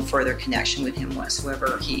found no further connection with him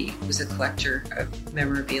whatsoever. He was a collector of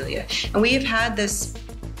memorabilia. And we have had this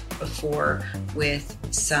before with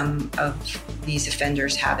some of these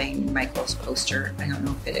offenders having Michael's poster. I don't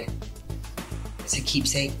know if it's a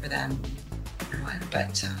keepsake for them or what,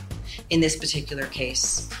 but in this particular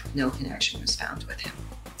case, no connection was found with him.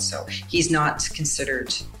 So he's not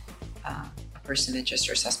considered a person of interest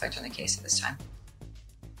or a suspect on the case at this time.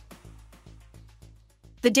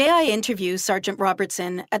 The day I interview Sergeant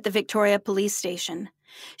Robertson at the Victoria Police Station,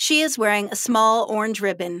 she is wearing a small orange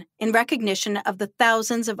ribbon in recognition of the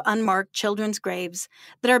thousands of unmarked children's graves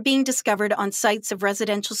that are being discovered on sites of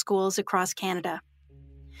residential schools across Canada.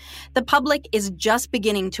 The public is just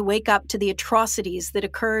beginning to wake up to the atrocities that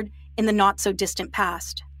occurred in the not-so-distant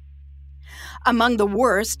past. Among the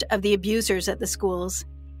worst of the abusers at the schools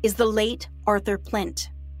is the late Arthur Plint.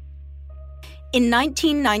 In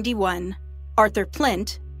 1991, Arthur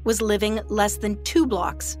Plint was living less than 2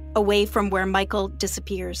 blocks away from where Michael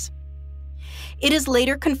disappears. It is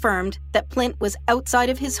later confirmed that Plint was outside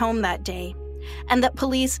of his home that day and that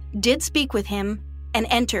police did speak with him and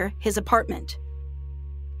enter his apartment.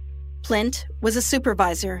 Plint was a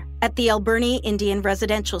supervisor at the Alberni Indian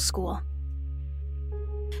Residential School.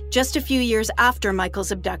 Just a few years after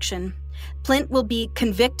Michael's abduction, Plint will be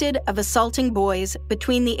convicted of assaulting boys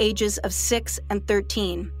between the ages of 6 and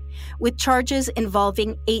 13, with charges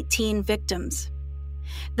involving 18 victims.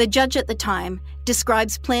 The judge at the time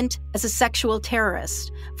describes Plint as a sexual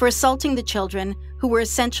terrorist for assaulting the children who were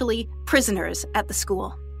essentially prisoners at the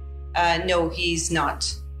school. No, he's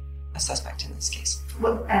not a suspect in this case.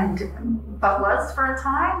 But was for a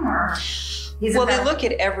time, or? They look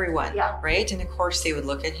at everyone, right? And of course they would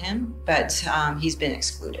look at him, but he's been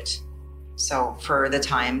excluded. So for the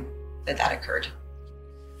time that occurred.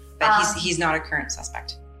 But he's not a current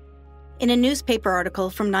suspect. In a newspaper article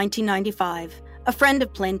from 1995, a friend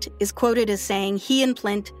of Plint is quoted as saying he and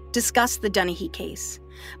Plint discussed the Dunahee case,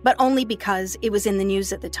 but only because it was in the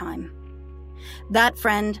news at the time. That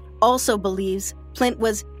friend also believes Plint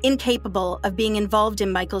was incapable of being involved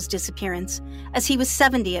in Michael's disappearance, as he was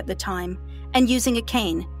 70 at the time and using a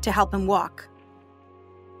cane to help him walk.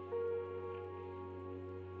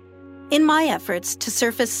 In my efforts to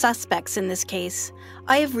surface suspects in this case,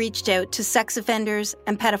 I have reached out to sex offenders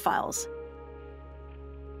and pedophiles.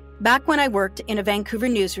 Back when I worked in a Vancouver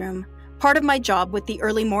newsroom, Part of my job with the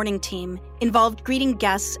early morning team involved greeting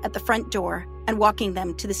guests at the front door and walking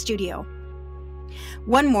them to the studio.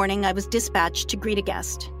 One morning, I was dispatched to greet a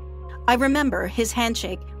guest. I remember his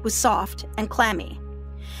handshake was soft and clammy.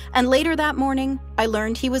 And later that morning, I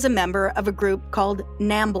learned he was a member of a group called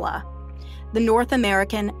NAMBLA, the North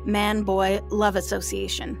American Man-Boy Love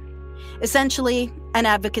Association, essentially an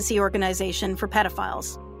advocacy organization for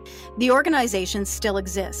pedophiles. The organization still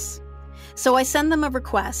exists. So I send them a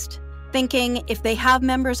request, thinking if they have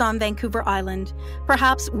members on Vancouver Island,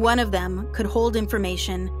 perhaps one of them could hold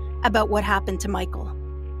information about what happened to Michael.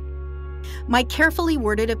 My carefully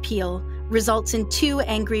worded appeal results in 2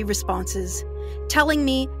 angry responses, telling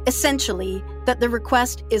me, essentially, that the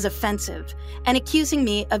request is offensive and accusing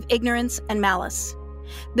me of ignorance and malice.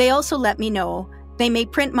 They also let me know they may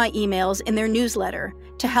print my emails in their newsletter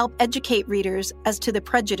to help educate readers as to the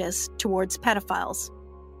prejudice towards pedophiles.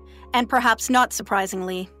 And perhaps not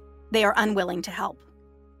surprisingly, they are unwilling to help.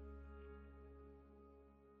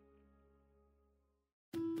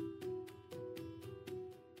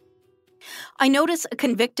 I notice a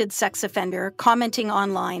convicted sex offender commenting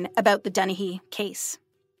online about the Dennehy case.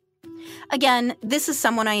 Again, this is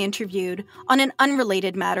someone I interviewed on an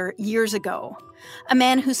unrelated matter years ago, a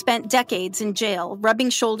man who spent decades in jail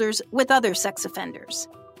rubbing shoulders with other sex offenders.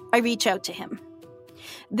 I reach out to him.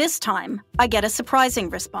 This time, I get a surprising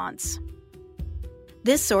response.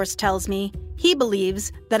 This source tells me he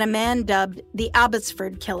believes that a man dubbed the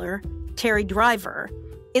Abbotsford Killer, Terry Driver,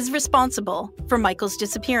 is responsible for Michael's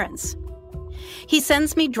disappearance. He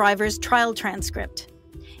sends me Driver's trial transcript,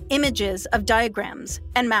 images of diagrams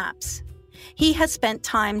and maps. He has spent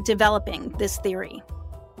time developing this theory.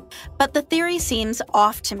 But the theory seems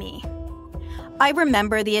off to me. I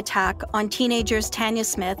remember the attack on teenagers Tanya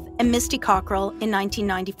Smith and Misty Cockrell in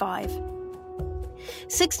 1995.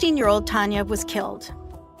 16-year-old Tanya was killed.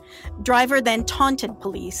 Driver then taunted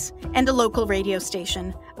police and a local radio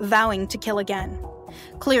station, vowing to kill again.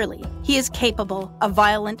 Clearly, he is capable of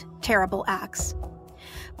violent, terrible acts.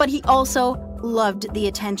 But he also loved the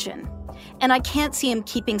attention, and I can't see him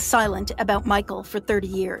keeping silent about Michael for 30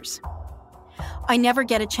 years. I never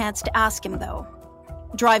get a chance to ask him, though.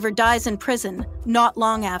 Driver dies in prison not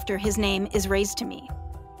long after his name is raised to me.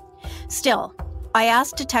 Still, I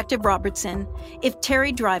asked Detective Robertson if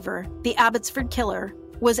Terry Driver, the Abbotsford Killer,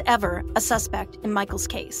 was ever a suspect in Michael's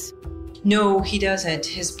case. No, he doesn't.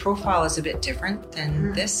 His profile is a bit different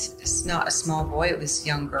than this. It's not a small boy, it was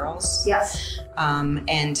young girls. Yes.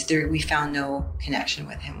 We found no connection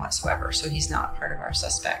with him whatsoever, so he's not part of our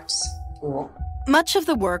suspects pool. Much of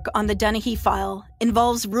the work on the Dennehy file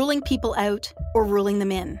involves ruling people out or ruling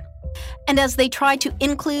them in. And as they try to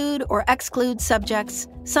include or exclude subjects,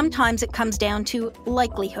 sometimes it comes down to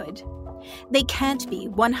likelihood. They can't be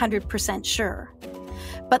 100% sure.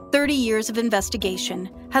 But 30 years of investigation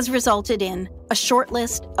has resulted in a short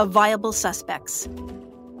list of viable suspects.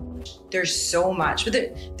 There's so much, but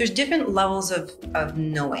there's different levels of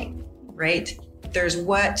knowing, right? There's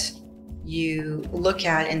what you look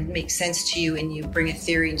at and makes sense to you, and you bring a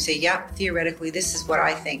theory and say, yeah, theoretically, this is what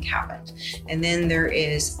I think happened. And then there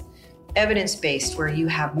is evidence-based, where you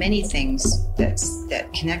have many things that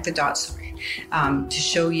connect the dots to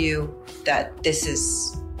show you that this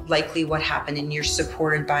is likely what happened, and you're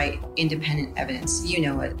supported by independent evidence. You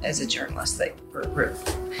know it as a journalist, like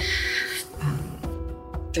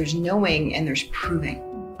there's knowing and there's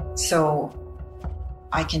proving. So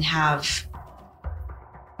I can have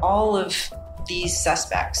all of these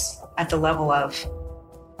suspects at the level of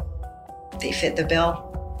they fit the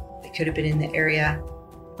bill, they could have been in the area,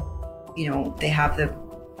 you know, they have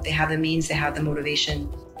the means, they have the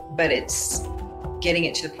motivation, but it's getting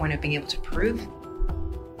it to the point of being able to prove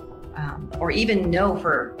or even know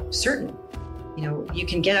for certain. You know, you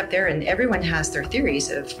can get up there and everyone has their theories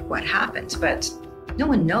of what happened, but no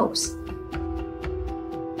one knows.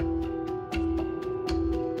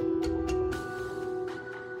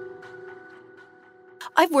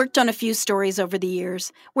 I've worked on a few stories over the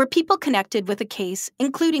years where people connected with a case,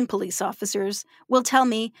 including police officers, will tell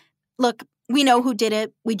me, look, we know who did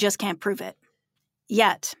it, we just can't prove it.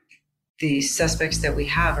 Yet. The suspects that we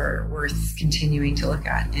have are worth continuing to look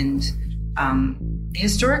at. And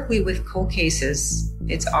historically with cold cases,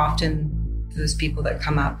 it's often those people that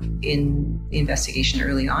come up in the investigation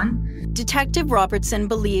early on. Detective Robertson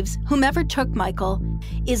believes whomever took Michael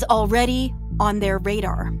is already on their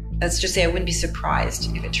radar. Let's just say I wouldn't be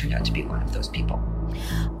surprised if it turned out to be one of those people.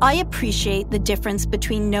 I appreciate the difference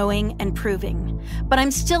between knowing and proving, but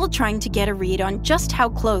I'm still trying to get a read on just how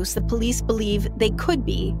close the police believe they could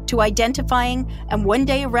be to identifying and one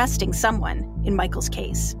day arresting someone in Michael's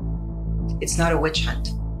case. It's not a witch hunt.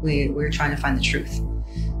 We're trying to find the truth.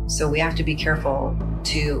 So we have to be careful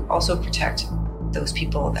to also protect those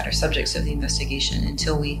people that are subjects of the investigation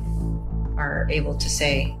until we are able to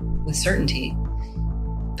say with certainty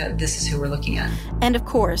that this is who we're looking at. And of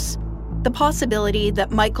course, the possibility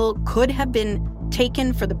that Michael could have been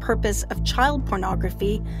taken for the purpose of child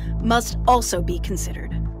pornography must also be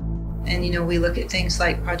considered. And, we look at things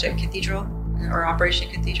like Project Cathedral or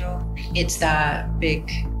Operation Cathedral. It's that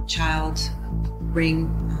big child ring,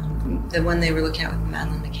 the one they were looking at with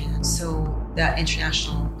Madeleine McCann. So that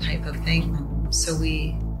international type of thing. So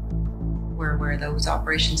we were aware of those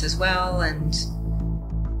operations as well. And,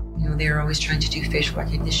 they were always trying to do facial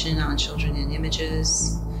recognition on children in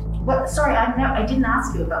images. Well, sorry, I didn't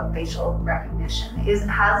ask you about facial recognition. Has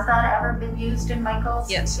that ever been used in Michael's?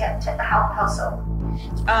 Yes. How so?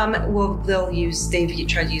 Well, they've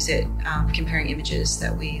tried to use it comparing images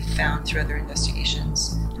that we found through other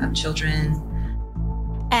investigations of children.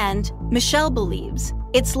 And Michelle believes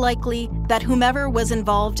it's likely that whomever was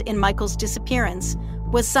involved in Michael's disappearance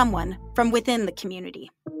was someone from within the community.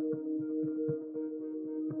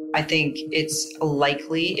 I think it's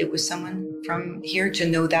likely it was someone from here to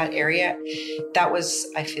know that area. That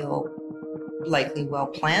was, I feel, likely well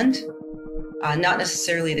planned. Not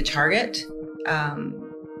necessarily the target,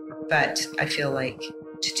 but I feel like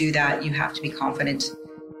to do that, you have to be confident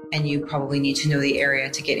and you probably need to know the area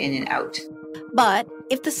to get in and out. But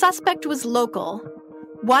if the suspect was local,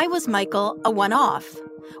 why was Michael a one-off?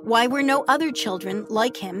 Why were no other children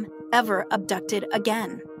like him ever abducted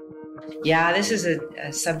again? Yeah, this is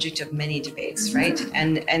a subject of many debates, right?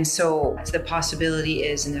 And so the possibility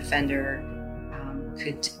is an offender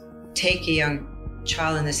could take a young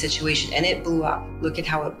child in this situation, and it blew up. Look at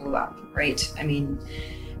how it blew up, right? I mean,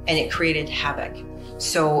 and it created havoc.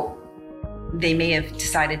 So they may have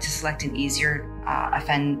decided to select an easier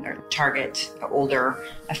offend or target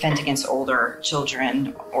offend against older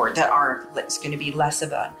children, or it's going to be less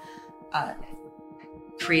of a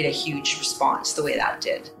create a huge response the way that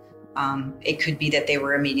did. It could be that they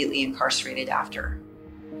were immediately incarcerated after.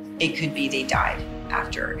 It could be they died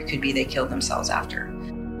after. It could be they killed themselves after.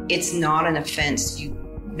 It's not an offense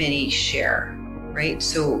many share, right?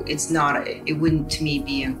 So it wouldn't to me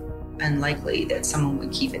be unlikely that someone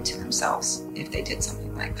would keep it to themselves if they did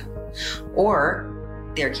something like that.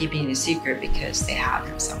 Or they're keeping it a secret because they have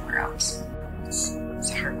him somewhere else. It's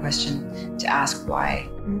a hard question to ask why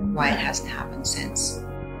it hasn't happened since.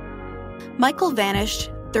 Michael vanished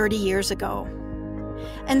 30 years ago.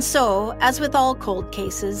 And so, as with all cold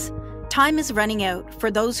cases, time is running out for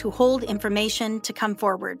those who hold information to come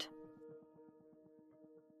forward.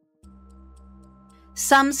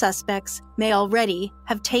 Some suspects may already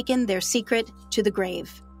have taken their secret to the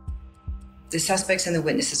grave. The suspects and the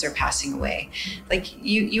witnesses are passing away. Like,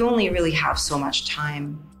 you only really have so much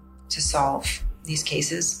time to solve these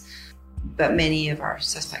cases, but many of our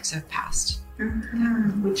suspects have passed.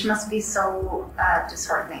 Mm-hmm. Which must be so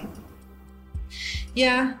disheartening.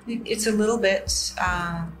 Yeah, it's a little bit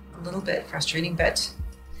frustrating, but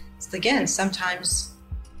again, sometimes,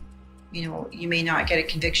 you may not get a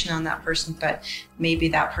conviction on that person, but maybe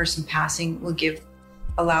that person passing will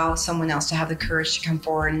allow someone else to have the courage to come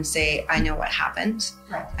forward and say, I know what happened.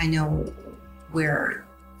 Right. I know where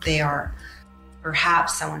they are.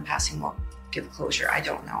 Perhaps someone passing will give closure. I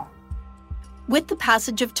don't know. With the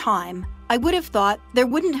passage of time, I would have thought there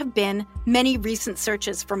wouldn't have been many recent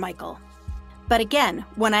searches for Michael. But again,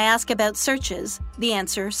 when I ask about searches, the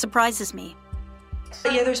answer surprises me.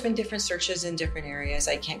 Yeah, there's been different searches in different areas.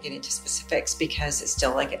 I can't get into specifics because it's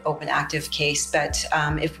still like an open, active case. But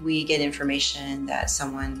if we get information that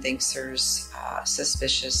someone thinks there's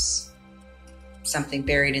suspicious something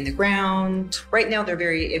buried in the ground, right now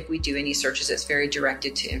if we do any searches, it's very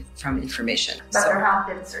directed from information. But there have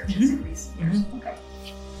been searches in recent years. Mm-hmm. Okay.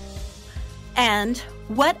 And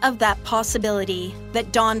what of that possibility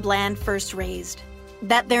that Dawn Bland first raised?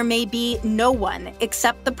 That there may be no one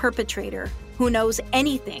except the perpetrator who knows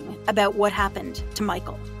anything about what happened to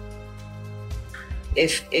Michael.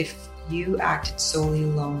 If you acted solely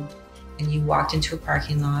alone and you walked into a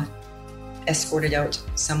parking lot, escorted out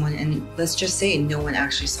someone, and let's just say no one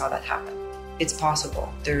actually saw that happen. It's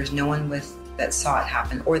possible. There's no one that saw it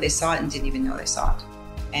happen, or they saw it and didn't even know they saw it.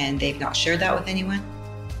 And they've not shared that with anyone.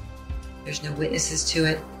 There's no witnesses to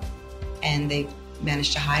it, and they've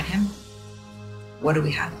managed to hide him. What do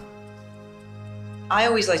we have? I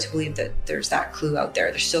always like to believe that there's that clue out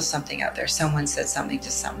there. There's still something out there. Someone said something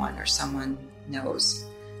to someone, or someone knows.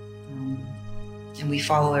 And we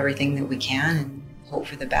follow everything that we can and hope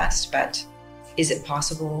for the best. But is it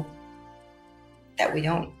possible that we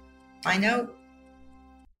don't find out?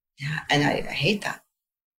 Yeah, and I hate that.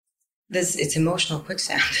 It's emotional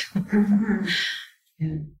quicksand.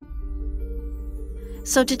 Yeah.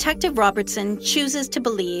 So Detective Robertson chooses to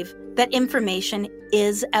believe that information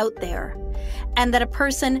is out there and that a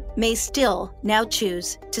person may still now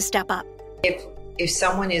choose to step up. If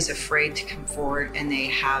someone is afraid to come forward and they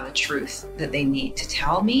have a truth that they need to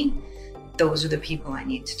tell me, those are the people I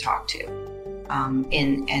need to talk to.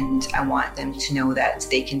 And I want them to know that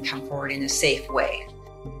they can come forward in a safe way,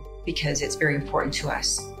 because it's very important to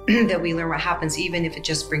us that we learn what happens, even if it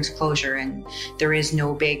just brings closure and there is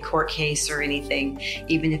no big court case or anything,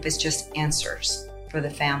 even if it's just answers for the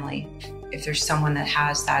family. If there's someone that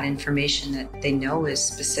has that information that they know is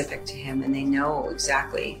specific to him and they know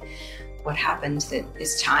exactly what happened, that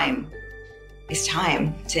it's time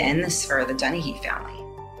to end this for the Dennehy family.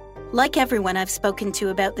 Like everyone I've spoken to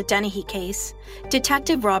about the Dennehy case,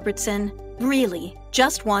 Detective Robertson really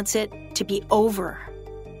just wants it to be over.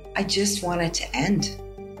 I just want it to end.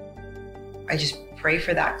 I just pray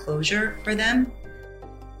for that closure for them.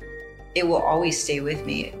 It will always stay with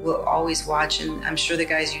me. We'll always watch, and I'm sure the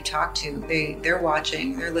guys you talk to, they're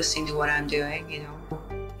watching, they're listening to what I'm doing, you know.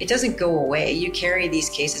 It doesn't go away. You carry these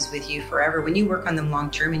cases with you forever. When you work on them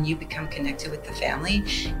long term and you become connected with the family,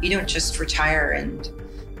 you don't just retire, and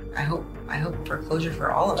I hope for closure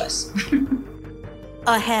for all of us.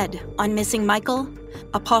 Ahead on Missing Michael,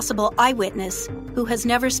 a possible eyewitness who has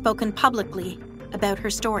never spoken publicly about her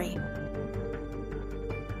story.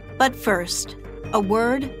 But first, a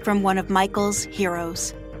word from one of Michael's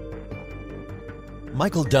heroes.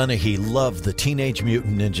 Michael Dennehy loved the Teenage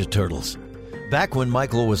Mutant Ninja Turtles. Back when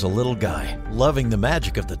Michael was a little guy, loving the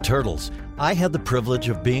magic of the Turtles, I had the privilege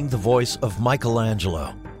of being the voice of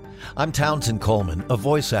Michelangelo. I'm Townsend Coleman, a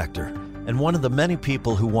voice actor, and one of the many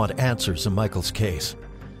people who want answers in Michael's case.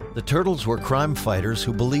 The Turtles were crime fighters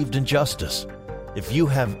who believed in justice. If you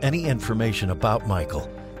have any information about Michael,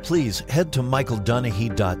 please head to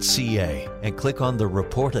michaeldunnehy.ca and click on the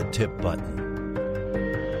Report a Tip button.